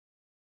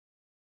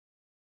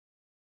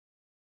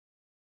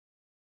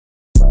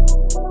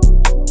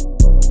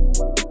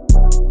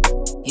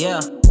Yeah.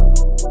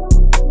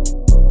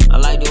 I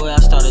like the way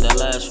I started that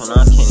last one.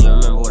 I can't even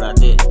remember what I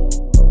did.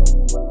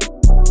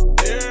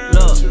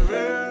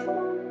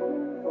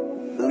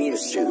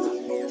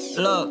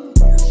 Look,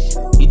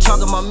 you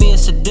talking about me,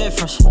 it's a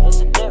difference.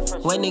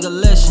 Wait, nigga,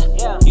 listen.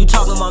 You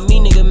talking about me,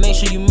 nigga, make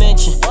sure you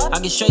mention. I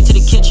get straight to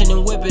the kitchen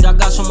and whip it. I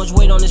got so much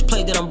weight on this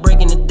plate that I'm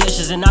breaking the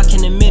dishes. And I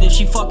can admit, if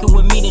she fucking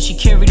with me, then she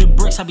carry the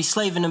bricks. I be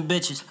slaving them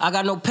bitches. I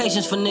got no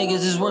patience for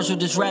niggas, it's worse with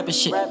this rapping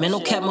shit. Man, no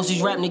cap, most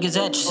these rap niggas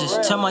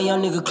actresses. Tell my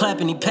young nigga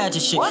clapping, he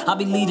patching shit. I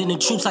be leading the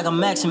troops like a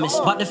Maximus.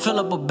 About to fill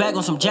up a bag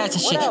on some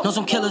Jackson shit. Know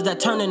some killers that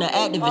turn into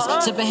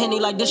activists. Sipping Henny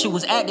like this shit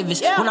was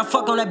activist. When I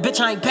fuck on that bitch,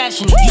 I ain't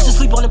passionate. Used to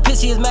sleep on the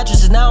pissiest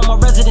mattresses. Now my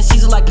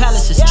residencies are like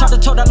palaces. Try to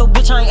tell that little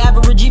bitch I ain't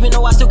average, even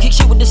though I still kick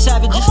shit with the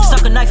savages.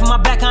 Stuck a knife in my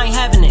back, I ain't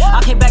having it.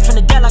 I came back from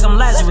the dead like I'm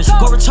Lazarus.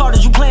 Go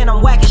retarded, you playing,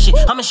 I'm whacking shit.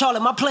 I'm in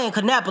Charlotte, my play in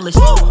Canapolis.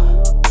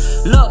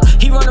 Look,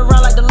 he run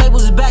around like the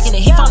labels is backing it.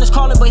 He found his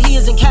calling, but he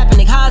isn't capping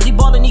it. How is he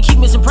balling? He keep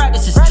missing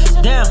practices.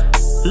 Damn,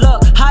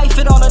 look, how he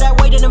fit all of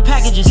that weight in them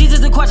packages? These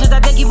are the questions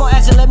that they keep on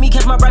asking. Let me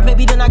catch my breath,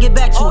 maybe then I get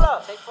back to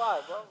it. Take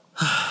 5, bro.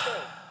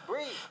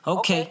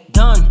 Okay,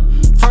 done.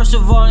 First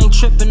of all, I ain't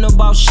tripping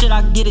about shit,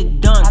 I get it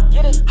done.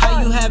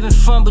 How you having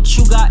fun, but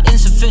you got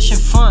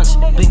insufficient funds?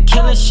 Been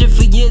killing shit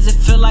for years, it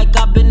feel like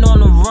I've been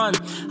on a run.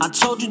 I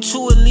told you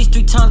to at least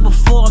 3 times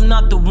before, I'm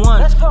not the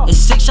one. It's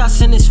 6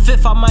 shots in this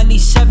 5th, I might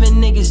leave 7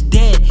 niggas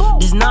dead.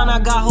 This 9, I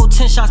got whole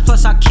 10 shots,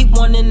 plus I keep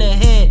 1 in the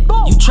head.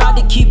 You tried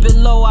to keep it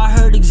low, I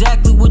heard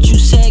exactly what you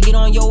said. Get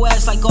on your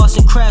ass like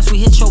Austin Crafts, we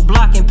hit your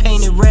block and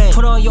paint it red.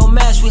 Put on your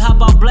mask, we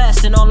hop out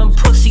blasting, all them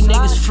pussy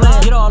niggas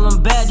fled. Get all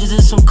them badges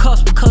and some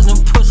cuffs because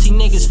them pussy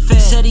niggas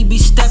fed. Said he be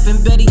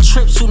stepping, bet he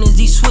trip soon as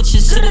he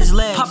switches, hit his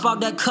legs. Pop out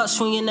that cut,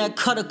 swinging that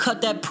cutter,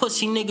 cut that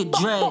pussy nigga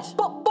dreads.